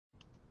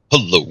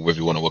Hello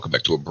everyone and welcome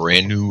back to a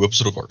brand new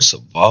episode of our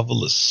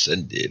Survival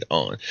Ascended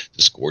on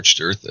the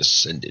Scorched Earth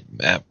Ascended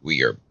map.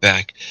 We are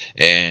back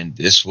and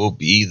this will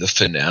be the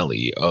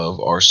finale of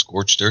our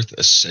Scorched Earth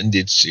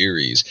Ascended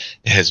series.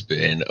 It has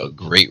been a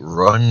great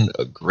run,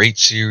 a great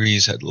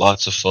series, had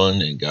lots of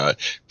fun and got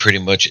pretty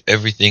much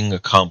everything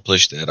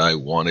accomplished that I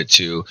wanted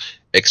to,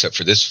 except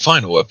for this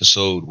final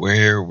episode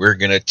where we're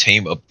going to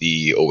tame up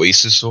the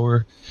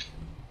Oasis-or,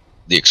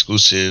 the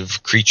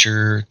exclusive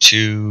creature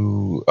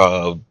to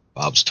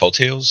Bob's Tall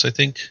Tales, I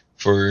think,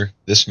 for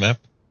this map,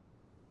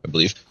 I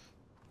believe.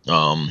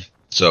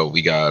 So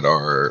we got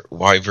our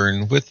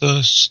Wyvern with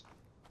us.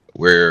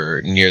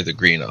 We're near the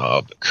Green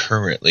Ob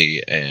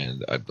currently,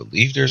 and I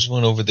believe there's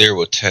one over there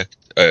with tech.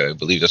 I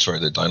believe that's where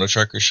the Dino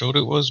Tracker showed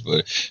it was,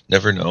 but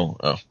never know.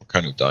 Oh, we're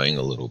kind of dying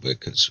a little bit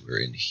because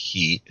we're in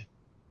heat.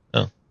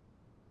 Oh.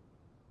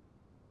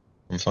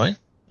 I'm fine?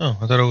 Oh,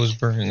 I thought I was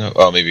burning up.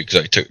 Oh, maybe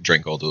because I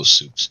drank all those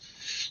soups.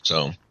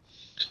 So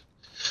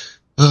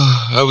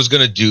I was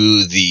gonna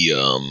do the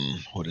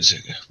what is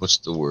it? What's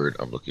the word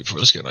I'm looking for?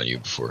 Let's get on you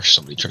before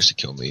somebody tries to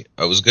kill me.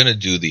 I was gonna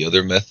do the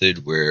other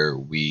method where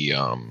we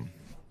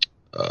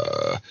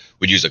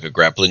would use like a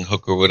grappling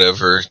hook or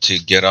whatever to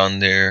get on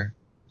there.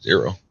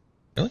 Zero.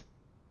 Really?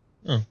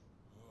 Oh.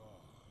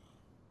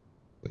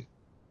 Wait.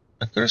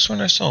 I could have sworn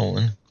I saw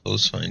one.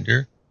 Close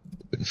finder.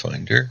 Open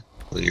finder.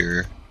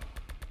 Clear.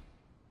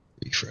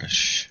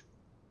 Refresh.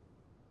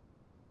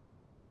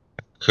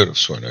 I could have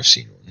sworn I've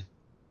seen one.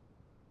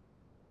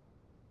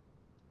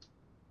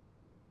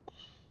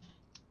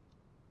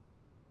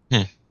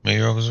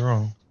 Maybe I was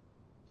wrong.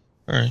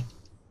 Alright.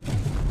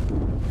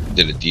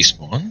 Did it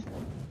despawn?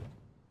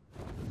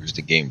 Or is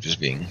the game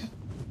just being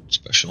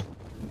special?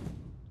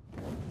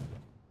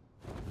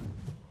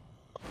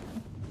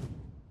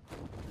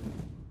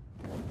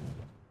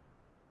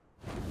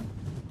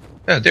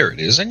 Yeah, there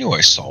it is. I knew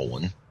I saw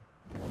one.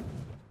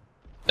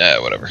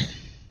 Whatever.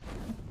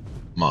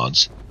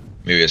 Mods.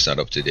 Maybe it's not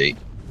up to date.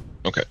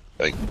 Okay.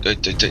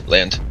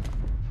 Land.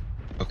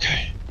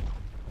 Okay.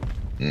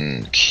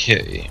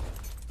 Okay.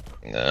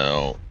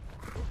 Now,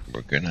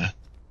 we're gonna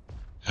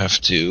have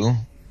to...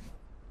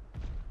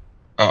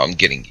 Oh, I'm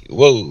getting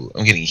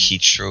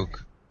heat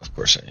stroke. Of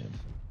course I am.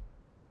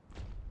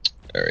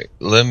 Alright,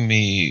 let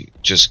me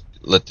just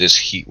let this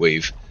heat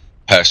wave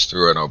pass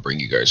through and I'll bring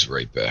you guys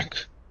right back.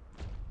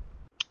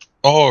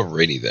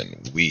 Alrighty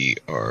then, we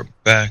are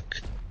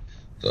back.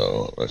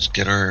 So, let's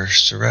get our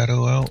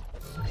Serato out.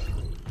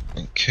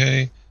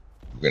 Okay,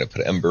 we're gonna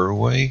put Ember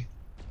away.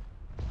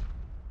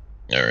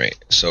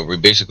 Alright, so we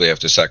basically have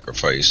to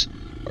sacrifice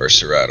our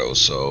Serato.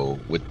 So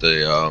with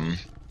the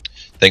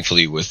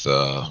thankfully with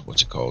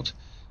what's it called?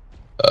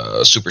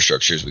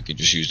 Superstructures, we could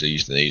just use the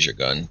euthanasia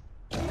gun.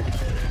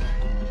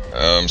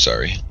 I'm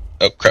sorry.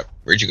 Oh crap,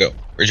 where'd you go?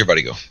 Where'd your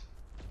body go?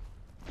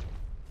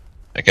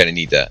 I kinda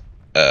need that.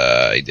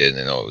 I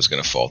didn't know it was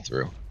gonna fall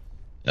through.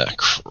 Ah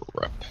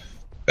crap.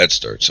 Bad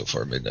start so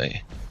far,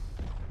 midnight.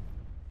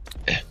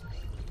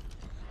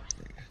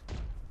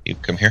 You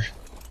come here.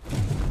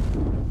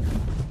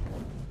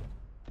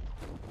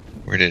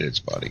 Where did its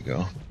body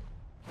go?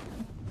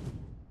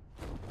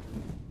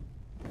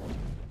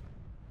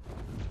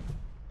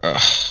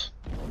 Ugh.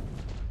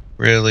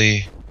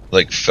 Really?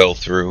 Like, fell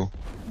through?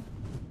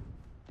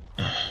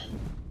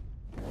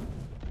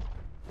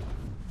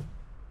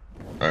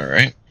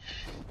 Alright.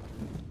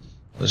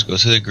 Let's go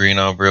to the Green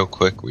Ob real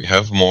quick. We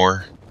have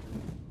more.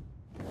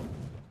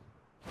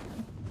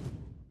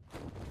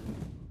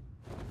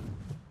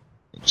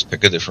 Let's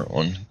pick a different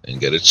one and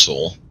get its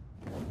soul.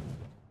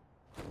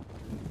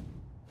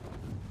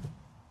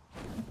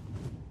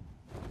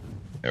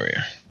 There we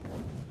are.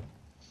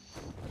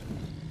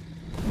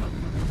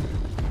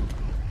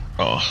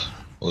 Oh,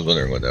 I was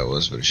wondering what that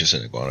was, but it's just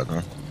an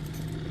iguanodon.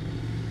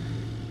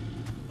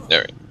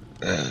 Alright.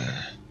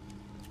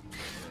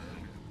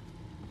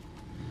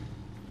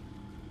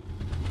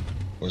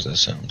 What was that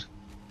sound?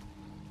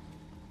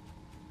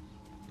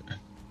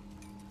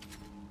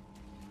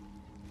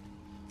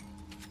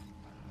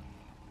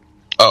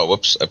 Oh,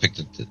 whoops! I picked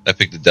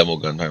the demo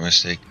gun by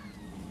mistake.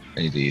 I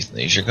need the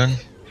euthanasia gun.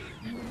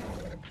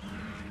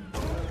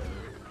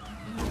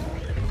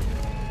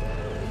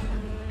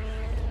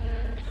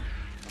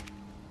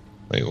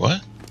 Wait,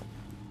 what?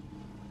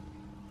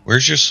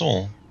 Where's your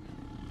soul?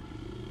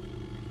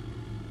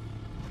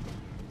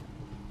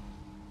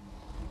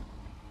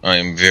 I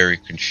am very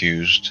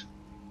confused.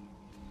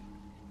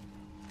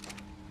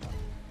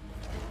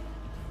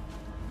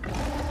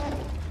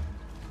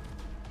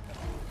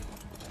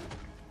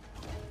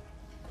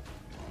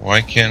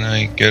 Why can't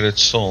I get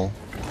its soul?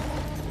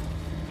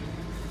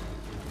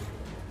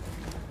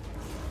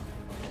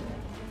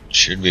 It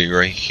should be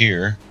right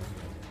here.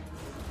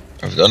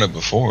 I've done it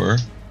before.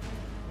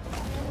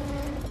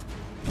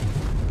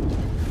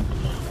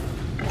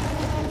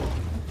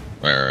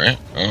 Alright,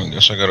 I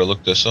guess I gotta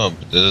look this up.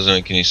 That doesn't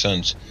make any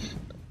sense.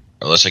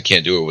 Unless I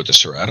can't do it with the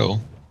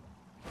Serato.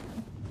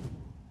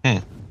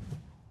 I've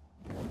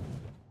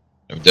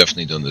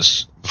definitely done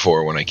this before.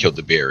 before when I killed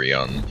the berry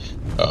on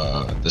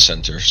the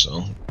center.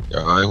 So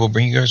I will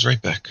bring you guys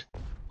right back.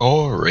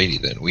 Alrighty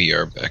then, we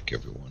are back,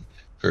 everyone.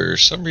 For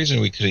some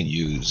reason we couldn't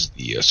use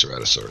the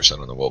Ceratosaurus. I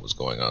don't know what was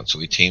going on. So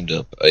we teamed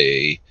up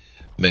a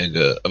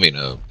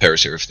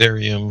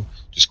Paraceratherium,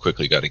 just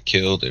quickly got it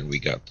killed, and we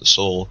got the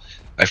soul.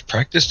 I've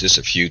practiced this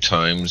a few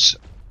times,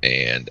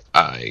 and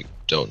I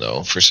don't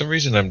know. For some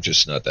reason, I'm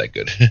just not that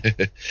good.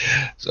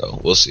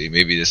 So we'll see.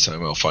 Maybe this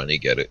time I'll finally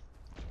get it.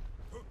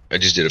 I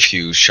just did a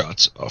few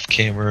shots off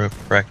camera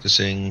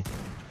practicing.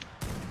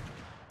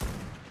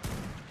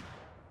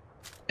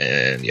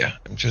 And yeah,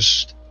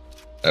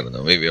 I don't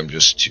know, maybe I'm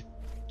just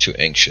too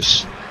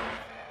anxious.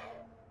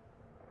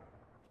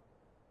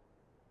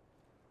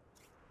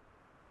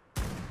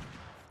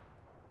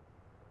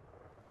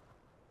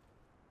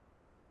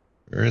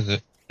 Where is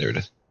it? There it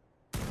is.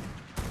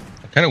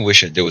 I kind of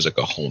wish there was like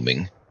a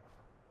homing.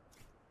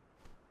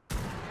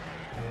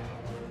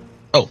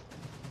 Oh.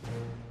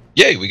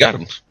 Yay, we got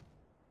him.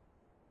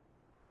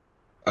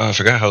 I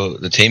forgot how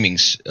the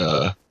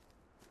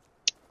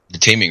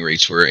taming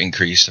rates were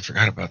increased. I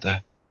forgot about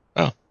that.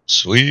 Oh,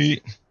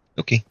 sweet.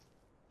 Okay.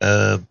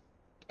 I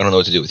don't know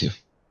what to do with you.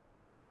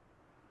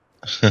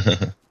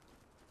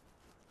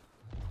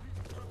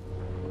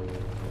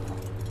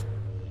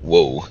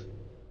 Whoa.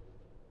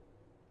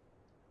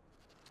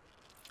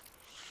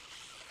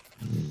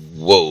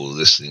 Whoa,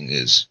 this thing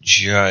is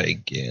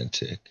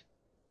gigantic.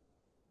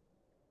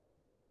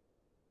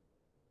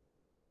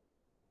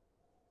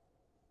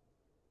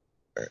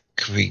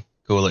 Could we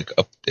go like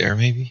up there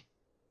maybe?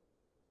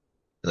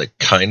 It, like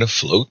kind of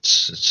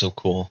floats. It's so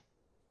cool.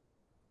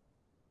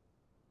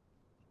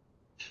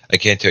 I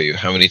can't tell you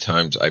how many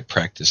times I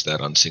practiced that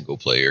on single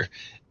player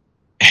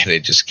and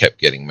it just kept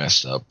getting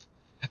messed up.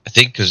 I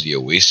think because the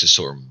Oasis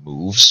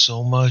moves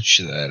so much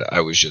that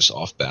I was just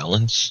off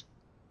balance.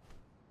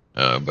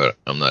 But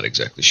I'm not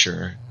exactly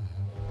sure.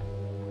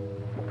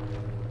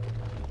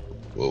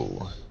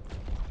 Whoa.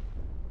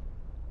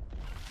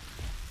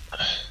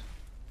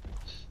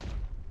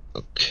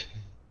 Okay.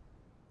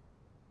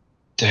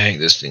 Dang,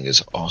 this thing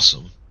is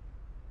awesome.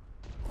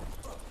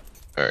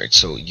 Alright,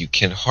 so you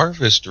can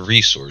harvest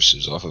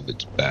resources off of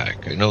its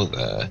back. I know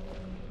that.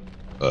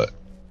 But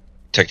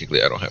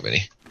technically I don't have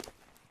any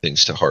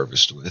things to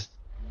harvest with.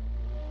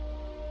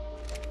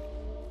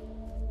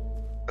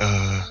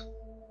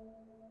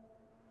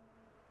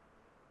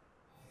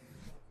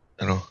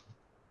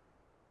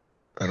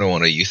 I don't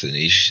want to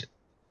euthanize.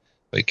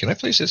 Wait, can I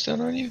place this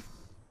down on you?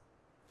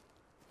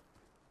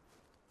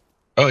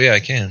 Oh yeah,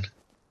 I can.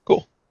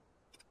 Cool.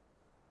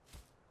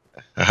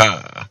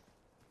 Haha.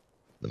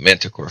 The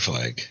Manticore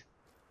flag.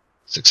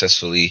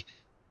 Successfully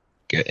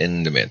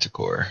getting the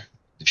Manticore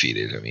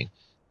defeated. I mean,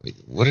 wait,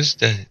 what is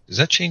that? Does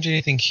that change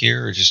anything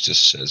here, or just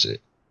says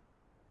it?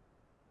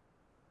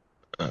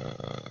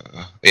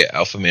 Yeah,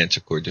 Alpha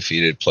Manticore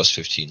defeated, plus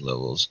 15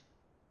 levels.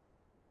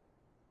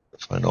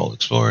 Find all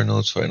Explorer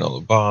notes, find all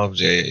the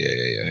Bobs.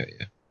 Yeah.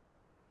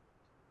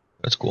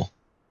 That's cool.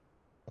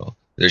 Well,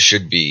 there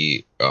should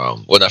be,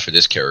 well, not for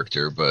this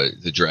character, but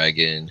the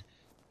dragon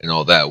and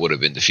all that would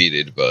have been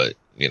defeated, but,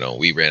 you know,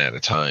 we ran out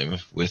of time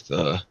with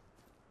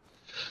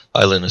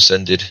Island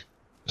Ascended.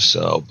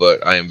 So,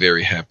 but I am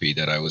very happy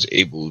that I was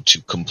able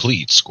to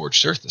complete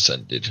Scorched Earth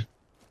Ascended.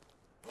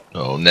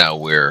 Oh, now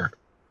where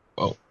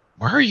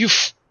are you?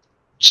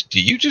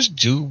 Do you just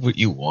do what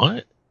you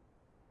want?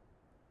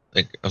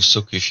 Like, I'm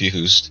so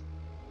confused.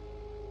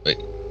 Wait,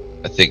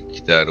 I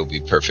think that'll be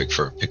perfect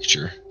for a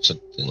picture.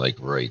 Something like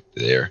right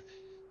there.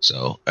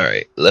 So,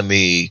 alright, let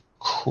me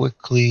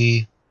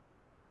quickly...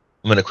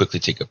 I'm going to quickly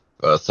take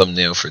a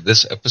thumbnail for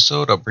this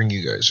episode. I'll bring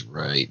you guys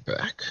right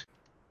back.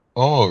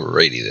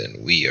 Alrighty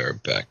then, we are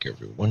back,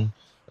 everyone.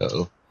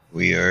 Uh-oh,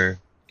 we are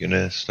going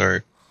to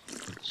start...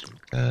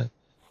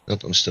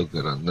 Nope, I'm still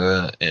good on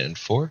that. And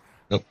 4?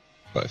 Nope,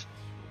 5.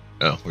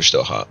 Oh, we're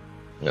still hot.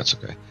 That's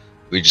okay.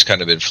 We just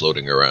kind of been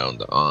floating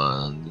around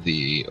on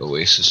the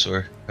Oasis.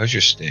 How's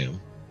your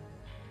stam?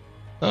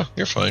 Oh,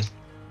 you're fine.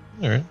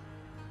 Alright.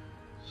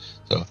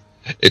 So,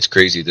 it's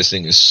crazy. This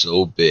thing is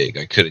so big,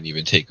 I couldn't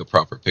even take a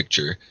proper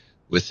picture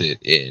with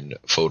it in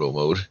photo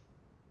mode.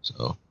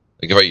 So,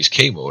 like if I use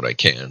K mode, I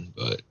can,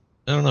 but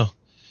I don't know.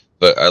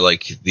 But I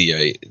like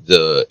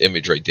the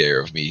image right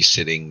there of me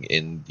sitting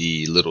in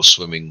the little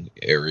swimming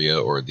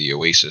area, or the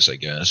Oasis, I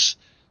guess.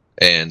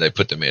 And I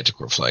put the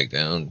Manticore flag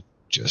down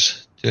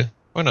just to...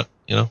 Why not,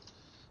 you know?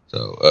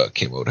 So,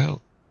 K mode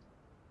out.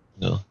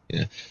 No,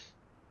 yeah.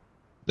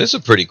 This is a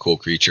pretty cool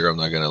creature, I'm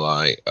not gonna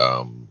lie.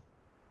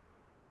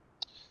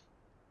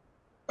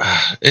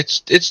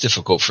 It's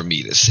difficult for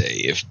me to say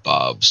if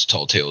Bob's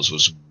Tall Tales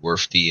was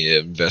worth the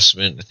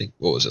investment. I think,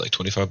 what was it, like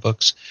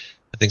 $25?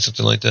 I think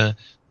something like that.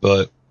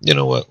 But you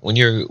know what? When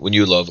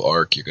you love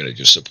Ark, you're gonna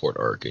just support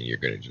Ark, and you're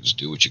gonna just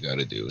do what you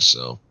gotta do.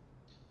 So,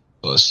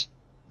 plus,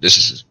 this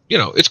is, you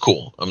know, it's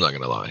cool. I'm not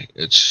gonna lie.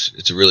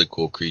 It's a really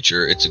cool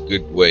creature. It's a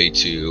good way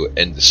to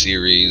end the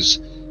series,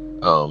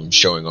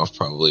 showing off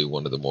probably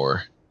one of the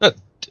more, not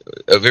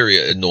a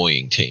very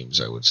annoying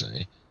tames, I would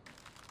say.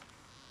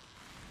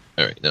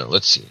 All right, now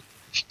let's see.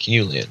 Can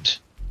you land?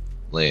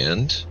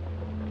 Land.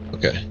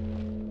 Okay.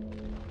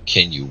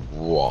 Can you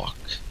walk?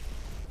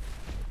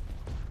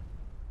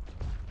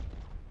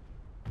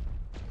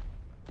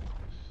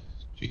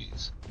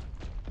 Jeez.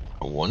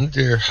 I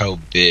wonder how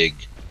big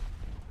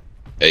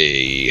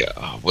a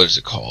what is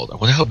it called? I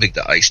wonder how big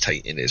the Ice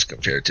Titan is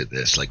compared to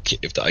this.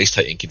 Like, if the Ice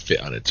Titan can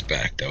fit on its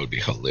back, that would be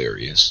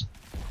hilarious.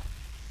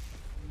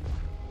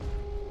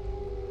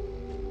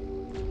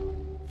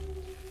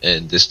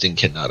 And this thing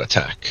cannot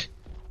attack.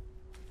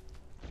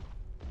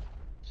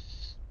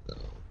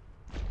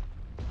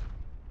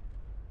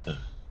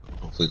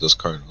 Hopefully those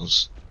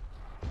Cardinals.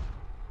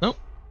 Nope,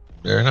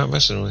 they're not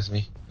messing with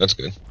me. That's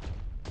good.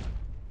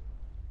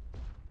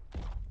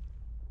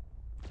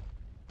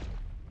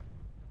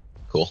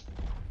 Cool.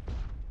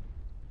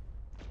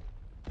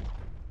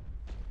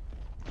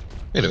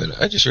 Wait a minute,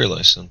 I just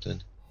realized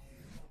something.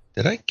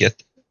 Did I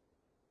get...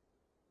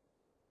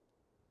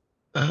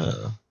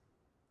 what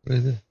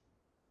is it?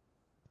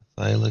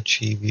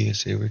 𝐒𝐤𝐤𝐞𝐬,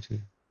 Saber-tooth.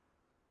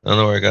 I don't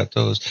know where I got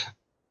those.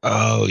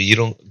 Oh, you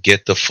don't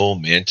get the full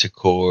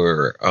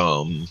Manticore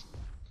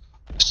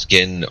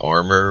skin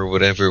armor or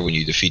whatever when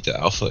you defeat the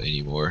Alpha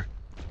anymore.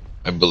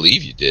 I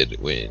believe you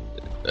did when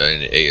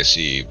in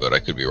ASE, but I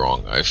could be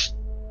wrong. I've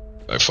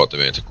fought the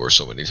Manticore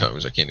so many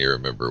times I can't even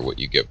remember what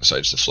you get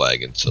besides the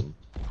flag and some.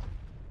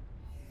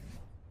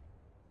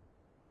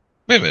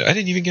 Wait a minute, I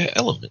didn't even get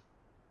Element.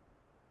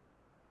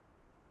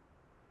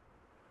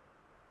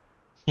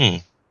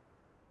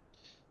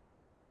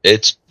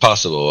 It's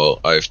possible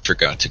I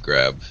forgot to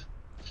grab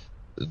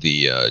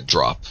the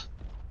drop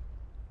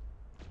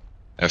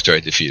after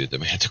I defeated the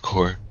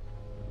Manticore.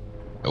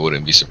 I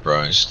wouldn't be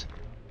surprised,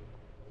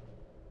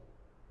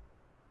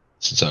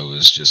 since I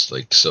was just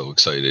like so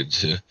excited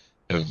to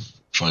have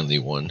finally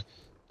won.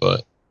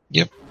 But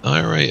yep,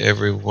 alright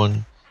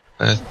everyone,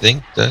 I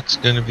think that's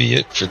gonna be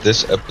it for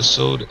this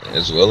episode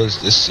as well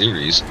as this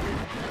series.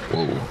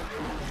 Whoa,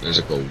 there's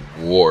like a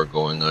war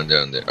going on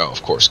down there. Oh,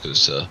 of course,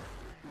 because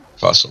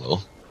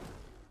Fossilo.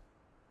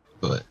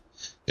 But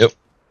yep,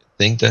 I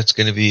think that's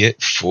going to be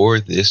it for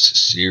this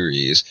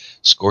series.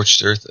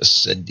 Scorched Earth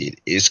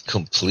Ascended is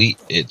complete.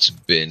 It's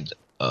been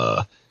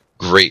a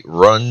great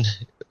run,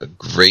 a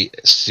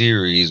great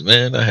series,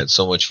 man. I had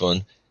so much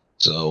fun.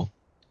 So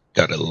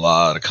got a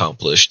lot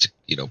accomplished.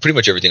 You know, pretty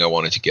much everything I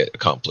wanted to get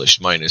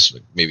accomplished, minus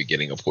maybe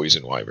getting a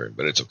poison wyvern,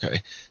 but it's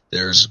okay.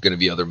 There's going to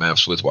be other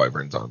maps with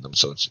wyverns on them,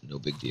 so it's no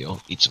big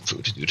deal. Eat some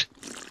food, dude.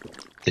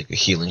 Take a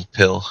healing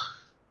pill.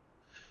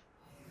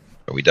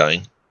 Are we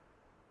dying?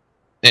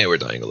 Yeah, we're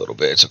dying a little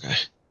bit. It's okay.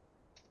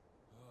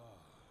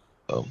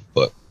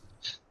 But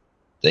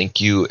thank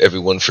you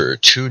everyone for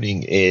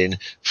tuning in,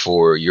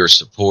 for your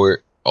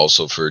support,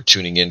 also for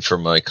tuning in for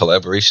my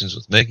collaborations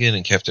with Megan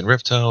and Captain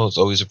Reptile. It's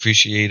always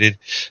appreciated.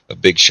 A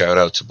big shout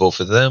out to both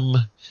of them,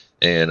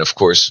 and of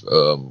course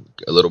a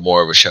little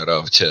more of a shout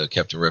out to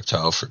Captain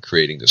Reptile for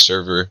creating the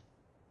server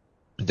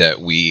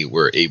that we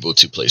were able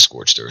to play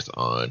Scorched Earth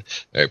on.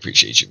 I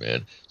appreciate you,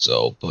 man.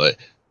 So, but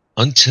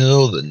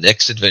until the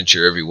next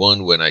adventure,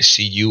 everyone, when I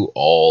see you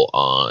all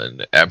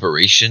on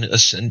Aberration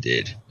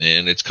Ascended,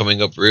 man, it's coming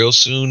up real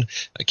soon.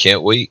 I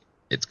can't wait.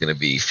 It's going to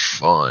be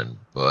fun.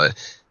 But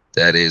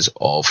that is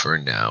all for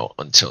now.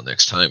 Until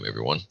next time,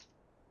 everyone.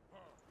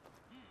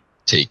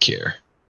 Take care.